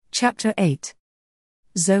Chapter 8.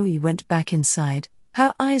 Zoe went back inside,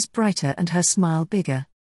 her eyes brighter and her smile bigger.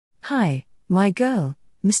 "Hi, my girl,"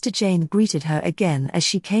 Mr. Jane greeted her again as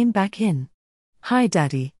she came back in. "Hi,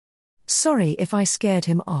 Daddy. Sorry if I scared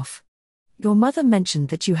him off. Your mother mentioned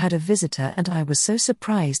that you had a visitor and I was so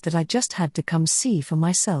surprised that I just had to come see for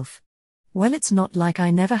myself." "Well, it's not like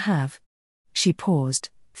I never have." She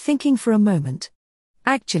paused, thinking for a moment.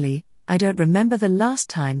 "Actually, I don't remember the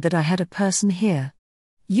last time that I had a person here.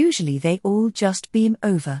 Usually they all just beam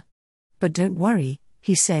over. But don't worry,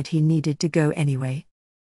 he said he needed to go anyway."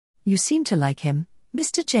 "You seem to like him,"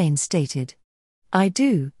 Mr. Jane stated. "I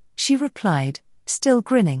do," she replied, still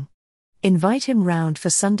grinning. "Invite him round for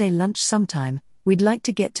Sunday lunch sometime, we'd like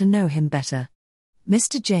to get to know him better,"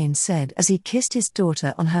 Mr. Jane said as he kissed his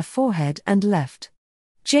daughter on her forehead and left.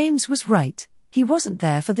 James was right, he wasn't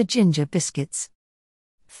there for the ginger biscuits.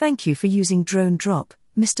 "Thank you for using Drone Drop,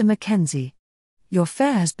 Mr. Mackenzie. Your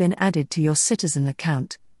fare has been added to your Citizen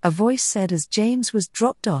account," a voice said as James was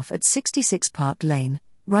dropped off at 66 Park Lane,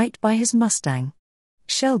 right by his Mustang.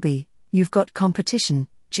 "Shelby, you've got competition,"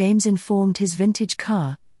 James informed his vintage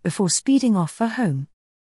car, before speeding off for home.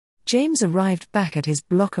 James arrived back at his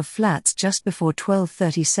block of flats just before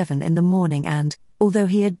 12:37 in the morning and, although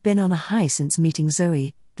he had been on a high since meeting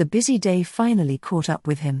Zoe, the busy day finally caught up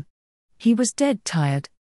with him. He was dead tired.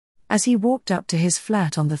 As he walked up to his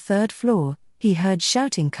flat on the 3rd floor, he heard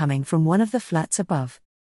shouting coming from one of the flats above.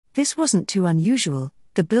 This wasn't too unusual,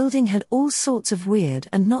 the building had all sorts of weird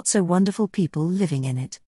and not so wonderful people living in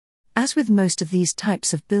it. As with most of these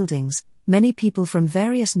types of buildings, many people from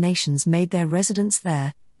various nations made their residence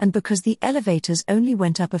there, and because the elevators only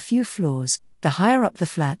went up a few floors, the higher up the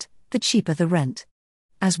flat, the cheaper the rent.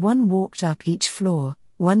 As one walked up each floor,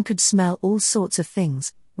 one could smell all sorts of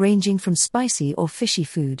things, ranging from spicy or fishy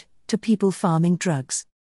food, to people farming drugs.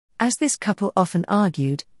 As this couple often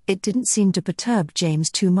argued, it didn't seem to perturb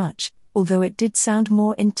James too much, although it did sound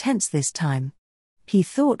more intense this time. He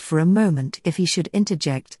thought for a moment if he should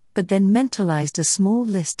interject, but then mentalized a small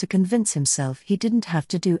list to convince himself he didn't have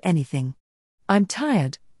to do anything. "I'm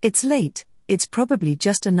tired, it's late, it's probably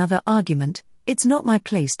just another argument, it's not my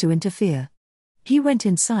place to interfere." He went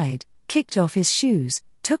inside, kicked off his shoes,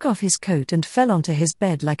 took off his coat and fell onto his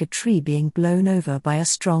bed like a tree being blown over by a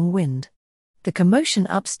strong wind. The commotion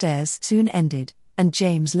upstairs soon ended, and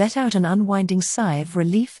James let out an unwinding sigh of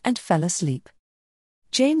relief and fell asleep.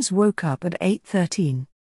 James woke up at 8:13.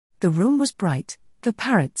 The room was bright, the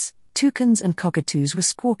parrots, toucans and cockatoos were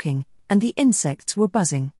squawking, and the insects were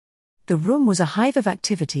buzzing. The room was a hive of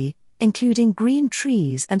activity, including green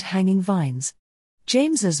trees and hanging vines.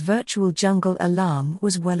 James's virtual jungle alarm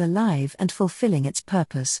was well alive and fulfilling its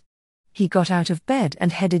purpose. He got out of bed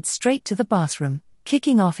and headed straight to the bathroom,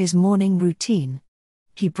 kicking off his morning routine.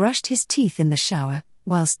 He brushed his teeth in the shower,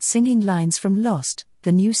 whilst singing lines from Lost,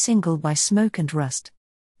 the new single by Smoke and Rust.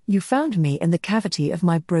 "You found me in the cavity of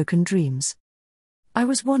my broken dreams. I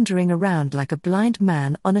was wandering around like a blind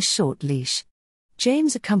man on a short leash."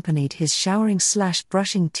 James accompanied his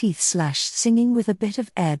showering/brushing teeth/singing with a bit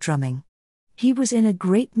of air drumming. He was in a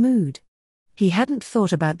great mood. He hadn't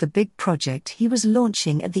thought about the big project he was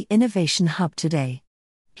launching at the Innovation Hub today.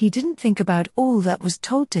 He didn't think about all that was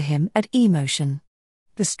told to him at Emotion.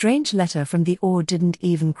 The strange letter from the Or didn't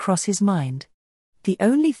even cross his mind. The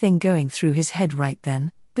only thing going through his head right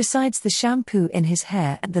then, besides the shampoo in his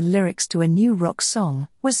hair and the lyrics to a new rock song,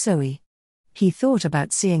 was Zoe. He thought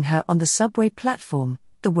about seeing her on the subway platform,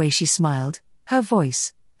 the way she smiled, her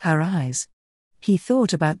voice, her eyes. He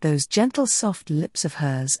thought about those gentle soft lips of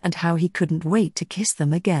hers and how he couldn't wait to kiss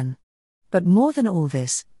them again. But more than all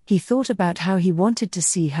this, he thought about how he wanted to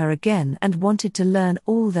see her again and wanted to learn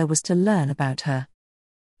all there was to learn about her.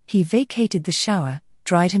 He vacated the shower,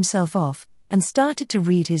 dried himself off, and started to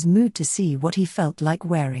read his mood to see what he felt like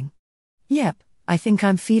wearing. "Yep, I think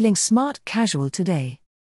I'm feeling smart casual today."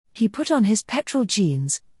 He put on his petrol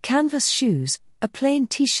jeans, canvas shoes, a plain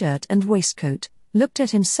t-shirt and waistcoat, looked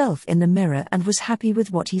at himself in the mirror and was happy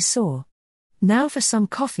with what he saw. Now for some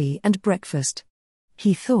coffee and breakfast,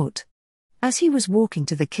 he thought. As he was walking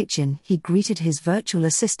to the kitchen, he greeted his virtual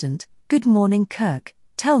assistant, "Good morning, Kirk,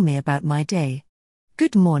 tell me about my day."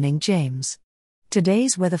 "Good morning, James.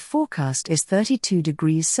 Today's weather forecast is 32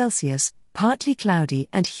 degrees Celsius, partly cloudy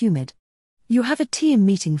and humid. You have a team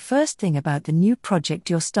meeting first thing about the new project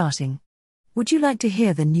you're starting. Would you like to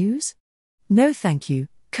hear the news?" "No thank you,"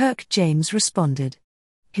 Kirk James responded.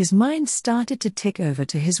 His mind started to tick over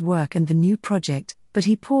to his work and the new project, but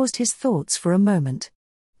he paused his thoughts for a moment.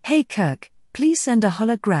 "Hey Kirk, please send a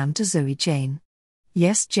hologram to Zoe Jane."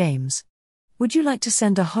 "Yes, James. Would you like to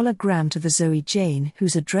send a hologram to the Zoe Jane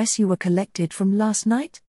whose address you were collected from last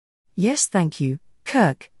night?" Yes, thank you,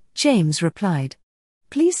 Kirk, James replied.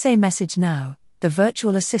 Please say message now, the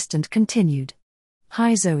virtual assistant continued.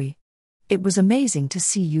 Hi Zoe. It was amazing to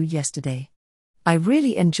see you yesterday. I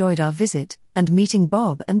really enjoyed our visit and meeting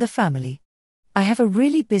Bob and the family. I have a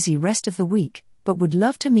really busy rest of the week, but would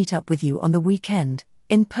love to meet up with you on the weekend,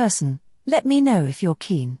 in person. Let me know if you're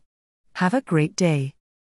keen. Have a great day.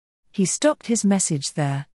 He stopped his message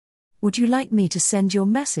there. Would you like me to send your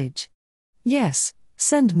message? Yes,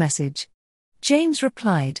 send message. James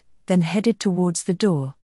replied, then headed towards the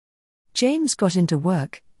door. James got into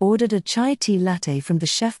work, ordered a chai tea latte from the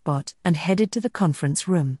chef bot and headed to the conference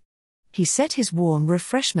room. He set his warm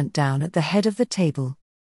refreshment down at the head of the table.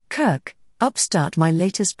 Kirk, start my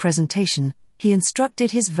latest presentation, he instructed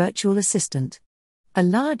his virtual assistant. A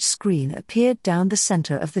large screen appeared down the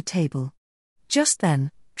center of the table. Just then,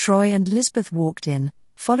 Troy and Lisbeth walked in,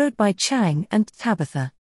 followed by Chang and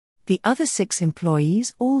Tabitha. The other 6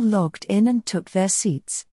 employees all logged in and took their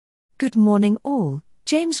seats. Good morning all,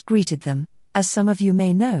 James greeted them. As some of you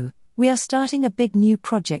may know, we are starting a big new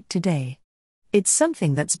project today. It's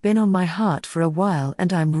something that's been on my heart for a while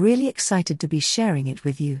and I'm really excited to be sharing it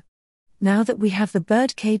with you. Now that we have the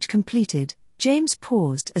birdcage completed, James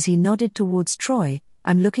paused as he nodded towards Troy.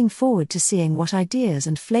 I'm looking forward to seeing what ideas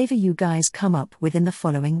and flavor you guys come up with in the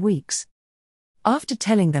following weeks. After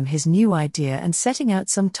telling them his new idea and setting out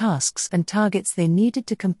some tasks and targets they needed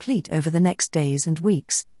to complete over the next days and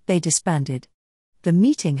weeks, they disbanded. The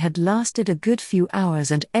meeting had lasted a good few hours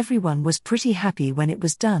and everyone was pretty happy when it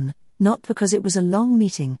was done, not because it was a long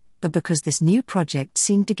meeting, but because this new project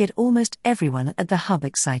seemed to get almost everyone at the hub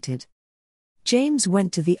excited. James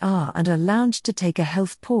went to the R&R lounge to take a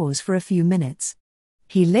health pause for a few minutes.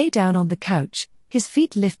 He lay down on the couch, his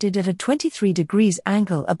feet lifted at a 23 degrees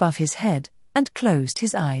angle above his head, and closed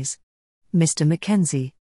his eyes. Mr.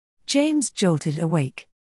 Mackenzie. James jolted awake.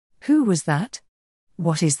 Who was that?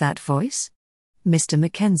 What is that voice? Mr.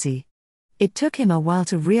 Mackenzie. It took him a while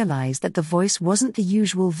to realize that the voice wasn't the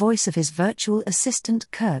usual voice of his virtual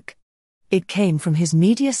assistant Kirk. It came from his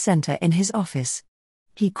media center in his office.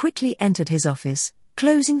 He quickly entered his office,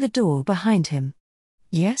 closing the door behind him.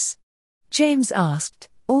 Yes? James asked,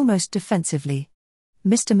 almost defensively.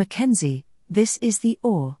 Mr. Mackenzie, this is the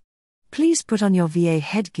OR. Please put on your VA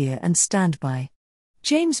headgear and stand by.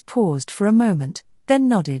 James paused for a moment, then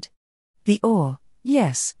nodded. The OR,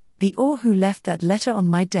 yes, the OR who left that letter on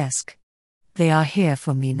my desk. They are here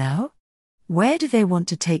for me now? Where do they want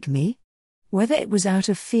to take me? Whether it was out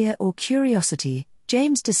of fear or curiosity,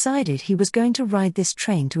 James decided he was going to ride this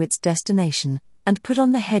train to its destination, and put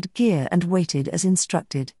on the headgear and waited as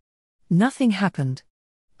instructed. Nothing happened.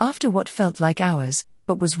 After what felt like hours,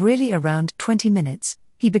 but was really around 20 minutes,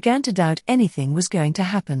 he began to doubt anything was going to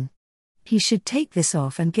happen. He should take this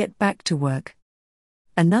off and get back to work.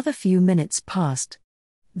 Another few minutes passed.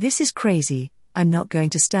 This is crazy, I'm not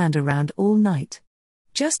going to stand around all night.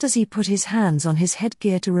 Just as he put his hands on his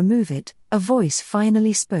headgear to remove it, a voice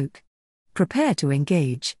finally spoke. Prepare to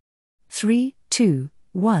engage. 3, 2,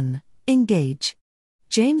 1, engage.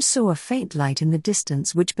 James saw a faint light in the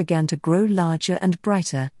distance which began to grow larger and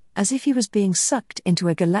brighter, as if he was being sucked into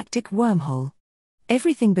a galactic wormhole.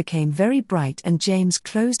 Everything became very bright and James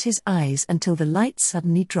closed his eyes until the light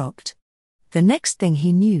suddenly dropped. The next thing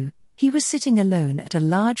he knew, he was sitting alone at a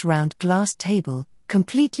large round glass table,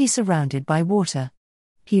 completely surrounded by water.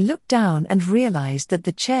 He looked down and realized that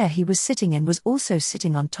the chair he was sitting in was also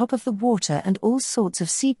sitting on top of the water and all sorts of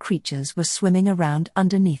sea creatures were swimming around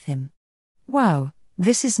underneath him. Wow,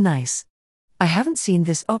 this is nice. I haven't seen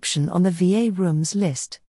this option on the VA rooms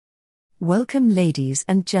list. Welcome ladies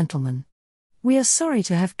and gentlemen. We are sorry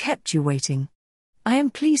to have kept you waiting. I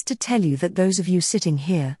am pleased to tell you that those of you sitting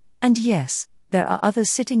here, and yes, there are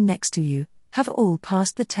others sitting next to you, have all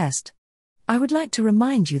passed the test. I would like to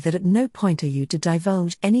remind you that at no point are you to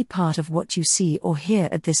divulge any part of what you see or hear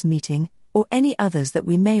at this meeting, or any others that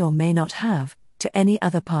we may or may not have, to any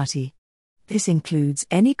other party. This includes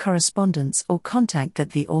any correspondence or contact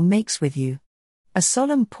that the OR makes with you. A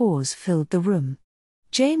solemn pause filled the room.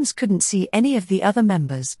 James couldn't see any of the other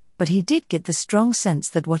members, but he did get the strong sense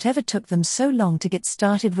that whatever took them so long to get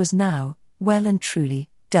started was now, well and truly,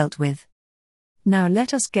 dealt with. Now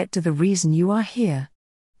let us get to the reason you are here.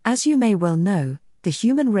 As you may well know, the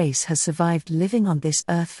human race has survived living on this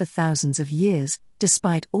earth for thousands of years,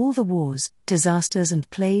 despite all the wars, disasters and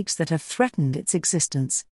plagues that have threatened its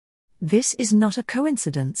existence. This is not a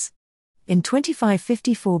coincidence. In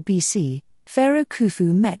 2554 BC, Pharaoh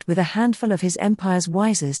Khufu met with a handful of his empire's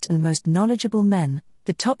wisest and most knowledgeable men,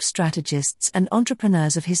 the top strategists and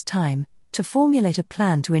entrepreneurs of his time, to formulate a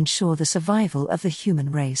plan to ensure the survival of the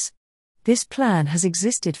human race. This plan has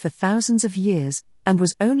existed for thousands of years, and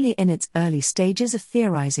was only in its early stages of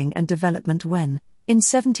theorizing and development when, in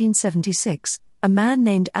 1776, a man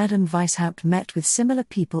named Adam Weishaupt met with similar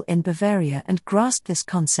people in Bavaria and grasped this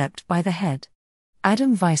concept by the head.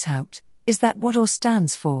 Adam Weishaupt, is that what OR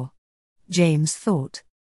stands for? James thought.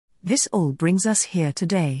 This all brings us here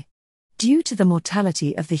today. Due to the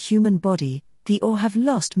mortality of the human body, the OR have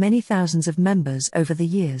lost many thousands of members over the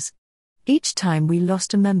years. Each time we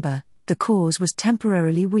lost a member, the cause was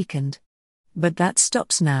temporarily weakened. But that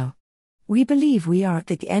stops now. We believe we are at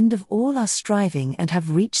the end of all our striving and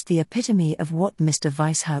have reached the epitome of what Mr.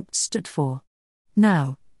 Weishaupt stood for.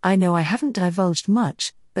 Now, I know I haven't divulged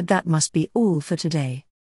much, but that must be all for today.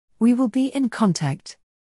 We will be in contact.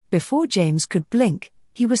 Before James could blink,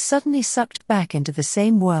 he was suddenly sucked back into the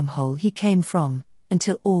same wormhole he came from,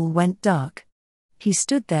 until all went dark. He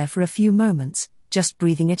stood there for a few moments, just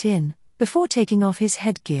breathing it in, before taking off his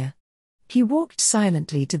headgear. He walked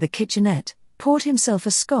silently to the kitchenette, poured himself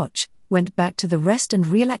a scotch, went back to the rest and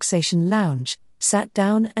relaxation lounge, sat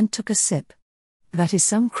down and took a sip. "That is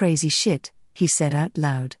some crazy shit," he said out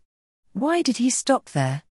loud. Why did he stop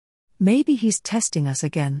there? Maybe he's testing us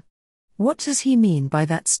again. What does he mean by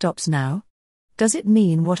that stops now? Does it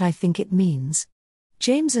mean what I think it means?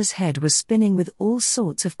 James's head was spinning with all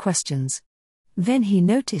sorts of questions. Then he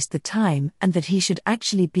noticed the time and that he should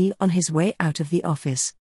actually be on his way out of the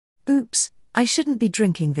office. Oops, I shouldn't be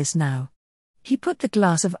drinking this now. He put the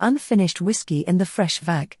glass of unfinished whiskey in the fresh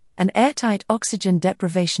vac, an airtight oxygen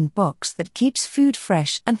deprivation box that keeps food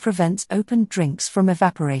fresh and prevents open drinks from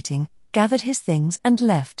evaporating, gathered his things and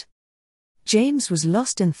left. James was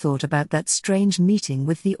lost in thought about that strange meeting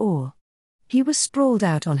with the OR. He was sprawled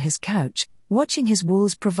out on his couch, watching his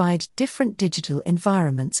walls provide different digital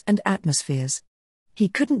environments and atmospheres. He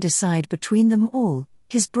couldn't decide between them all,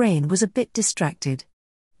 his brain was a bit distracted.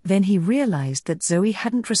 Then he realized that Zoe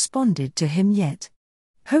hadn't responded to him yet.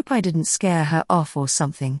 Hope I didn't scare her off or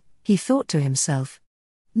something, he thought to himself.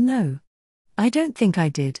 No. I don't think I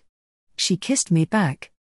did. She kissed me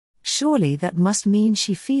back. Surely that must mean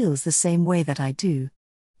she feels the same way that I do.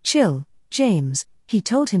 Chill, James, he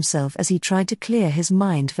told himself as he tried to clear his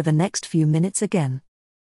mind for the next few minutes again.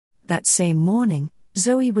 That same morning,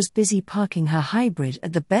 Zoe was busy parking her hybrid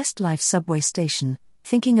at the Best Life subway station,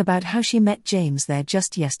 thinking about how she met James there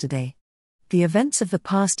just yesterday. The events of the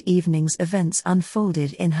past evening's events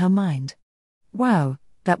unfolded in her mind. Wow,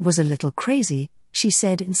 that was a little crazy, she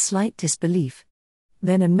said in slight disbelief.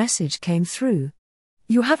 Then a message came through.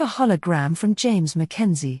 You have a hologram from James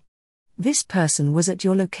Mackenzie. This person was at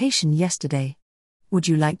your location yesterday. Would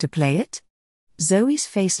you like to play it? Zoe's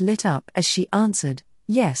face lit up as she answered,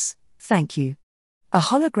 yes, thank you. A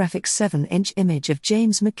holographic 7-inch image of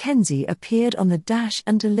James Mackenzie appeared on the dash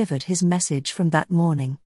and delivered his message from that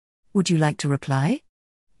morning. Would you like to reply?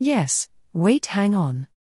 Yes, wait, hang on.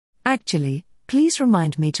 Actually, please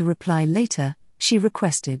remind me to reply later, she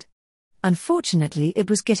requested. Unfortunately, it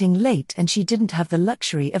was getting late and she didn't have the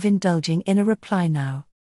luxury of indulging in a reply now.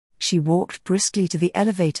 She walked briskly to the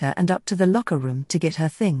elevator and up to the locker room to get her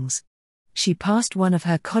things. She passed one of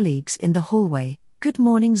her colleagues in the hallway. Good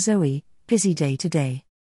morning, Zoe, busy day today.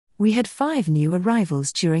 We had 5 new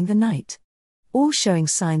arrivals during the night. All showing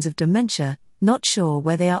signs of dementia, not sure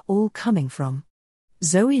where they are all coming from.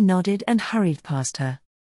 Zoe nodded and hurried past her.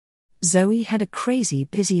 Zoe had a crazy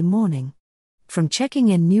busy morning. From checking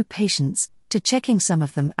in new patients, to checking some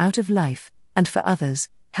of them out of life, and for others,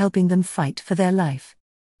 helping them fight for their life.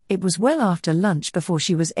 It was well after lunch before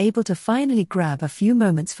she was able to finally grab a few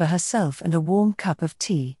moments for herself and a warm cup of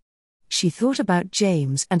tea. She thought about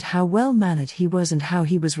James and how well-mannered he was and how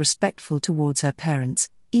he was respectful towards her parents,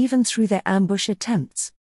 even through their ambush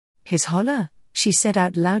attempts. His holler, she said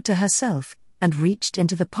out loud to herself, and reached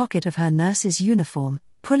into the pocket of her nurse's uniform,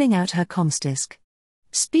 pulling out her comms disc.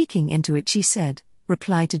 Speaking into it she said,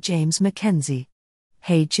 reply to James Mackenzie.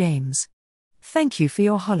 Hey James. Thank you for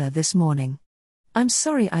your holler this morning. I'm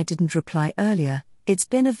sorry I didn't reply earlier, it's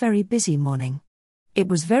been a very busy morning. It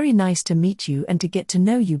was very nice to meet you and to get to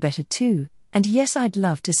know you better too, and yes, I'd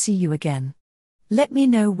love to see you again. Let me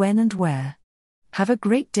know when and where. Have a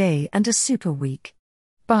great day and a super week.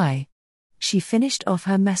 Bye. She finished off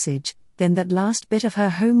her message, then that last bit of her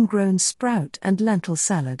homegrown sprout and lentil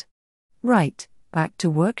salad. Right. Back to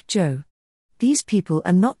work, Joe. These people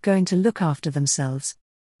are not going to look after themselves.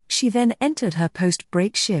 She then entered her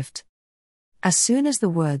post-break shift. As soon as the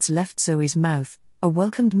words left Zoe's mouth, a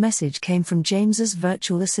welcomed message came from James's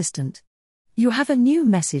virtual assistant. You have a new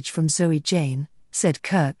message from Zoe Jane, said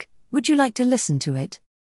Kirk, would you like to listen to it?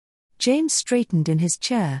 James straightened in his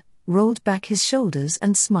chair, rolled back his shoulders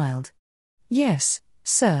and smiled. Yes,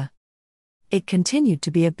 sir. It continued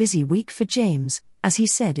to be a busy week for James, as he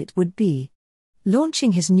said it would be.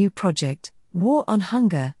 Launching his new project, War on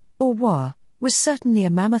Hunger, or WAR, was certainly a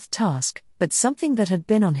mammoth task, but something that had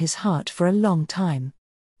been on his heart for a long time.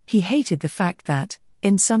 He hated the fact that,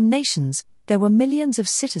 in some nations, there were millions of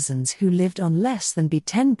citizens who lived on less than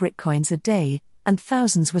 10 Bitcoins a day, and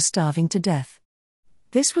thousands were starving to death.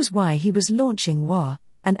 This was why he was launching WAR,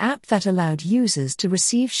 an app that allowed users to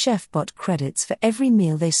receive Chefbot credits for every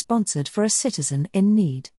meal they sponsored for a citizen in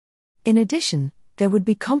need. In addition, there would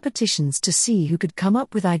be competitions to see who could come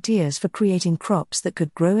up with ideas for creating crops that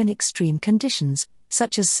could grow in extreme conditions,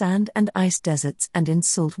 such as sand and ice deserts and in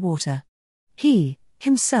salt water. He,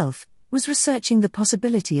 himself, was researching the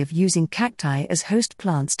possibility of using cacti as host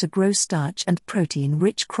plants to grow starch and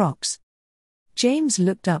protein-rich crops. James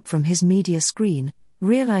looked up from his media screen,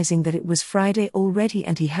 realizing that it was Friday already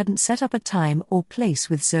and he hadn't set up a time or place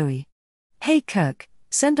with Zoe. "Hey Kirk,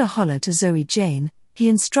 send a holler to Zoe Jane," he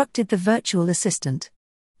instructed the virtual assistant.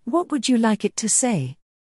 "What would you like it to say?"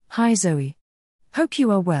 "Hi Zoe. Hope you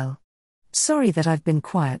are well. Sorry that I've been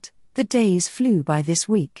quiet, the days flew by this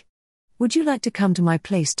week. Would you like to come to my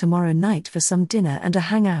place tomorrow night for some dinner and a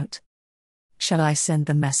hangout?" "Shall I send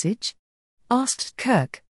the message?" asked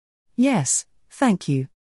Kirk. "Yes, thank you."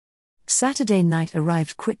 Saturday night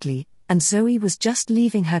arrived quickly, and Zoe was just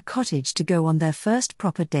leaving her cottage to go on their first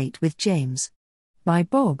proper date with James. "Bye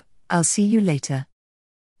Bob, I'll see you later."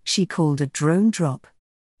 She called a drone drop.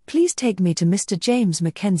 "Please take me to Mr. James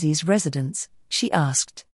Mackenzie's residence," she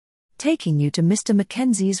asked. "Taking you to Mr.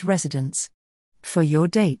 Mackenzie's residence? For your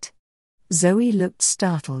date?" Zoe looked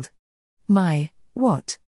startled.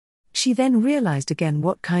 What? She then realized again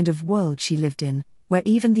what kind of world she lived in, where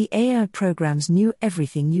even the AI programs knew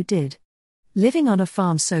everything you did. Living on a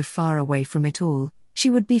farm so far away from it all, she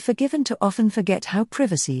would be forgiven to often forget how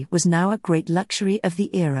privacy was now a great luxury of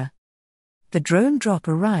the era. The drone drop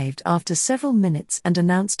arrived after several minutes and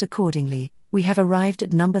announced accordingly, "We have arrived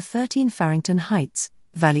at number 13 Farrington Heights,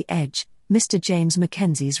 Valley Edge, Mr. James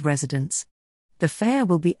Mackenzie's residence. The fare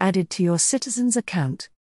will be added to your citizen's account."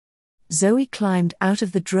 Zoe climbed out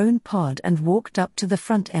of the drone pod and walked up to the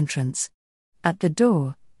front entrance. At the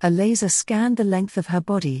door, a laser scanned the length of her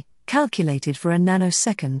body, calculated for a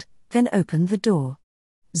nanosecond, then opened the door.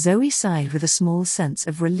 Zoe sighed with a small sense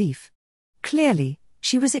of relief. Clearly,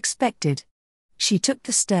 she was expected. She took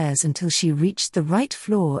the stairs until she reached the right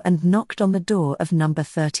floor and knocked on the door of number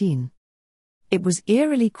 13. It was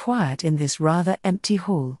eerily quiet in this rather empty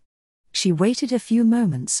hall. She waited a few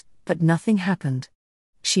moments, but nothing happened.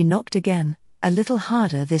 She knocked again, a little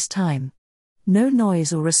harder this time. No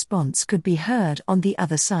noise or response could be heard on the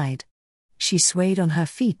other side. She swayed on her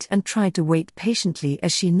feet and tried to wait patiently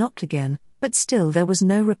as she knocked again, but still there was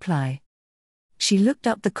no reply. She looked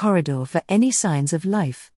up the corridor for any signs of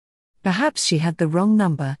life. Perhaps she had the wrong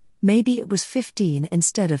number, maybe it was 15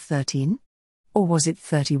 instead of 13? Or was it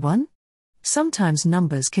 31? Sometimes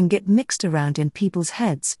numbers can get mixed around in people's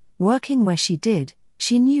heads. Working where she did,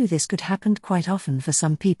 she knew this could happen quite often for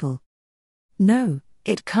some people. No,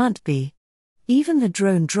 it can't be. Even the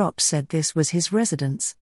drone drop said this was his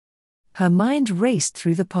residence. Her mind raced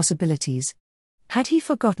through the possibilities. Had he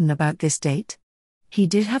forgotten about this date? He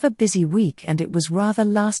did have a busy week and it was rather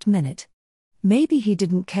last minute. Maybe he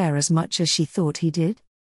didn't care as much as she thought he did?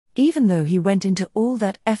 Even though he went into all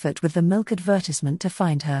that effort with the milk advertisement to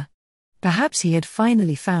find her. Perhaps he had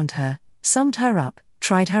finally found her, summed her up,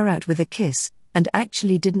 tried her out with a kiss, and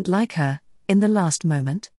actually didn't like her, in the last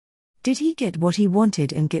moment? Did he get what he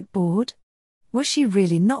wanted and get bored? Was she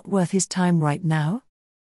really not worth his time right now?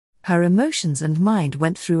 Her emotions and mind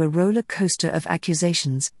went through a roller coaster of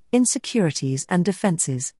accusations, insecurities and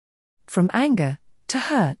defenses. From anger, to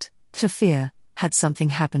hurt, to fear, had something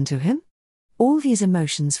happened to him? All these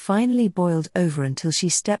emotions finally boiled over until she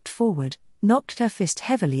stepped forward, knocked her fist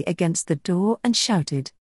heavily against the door and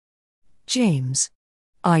shouted, "James!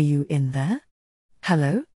 Are you in there? Hello?"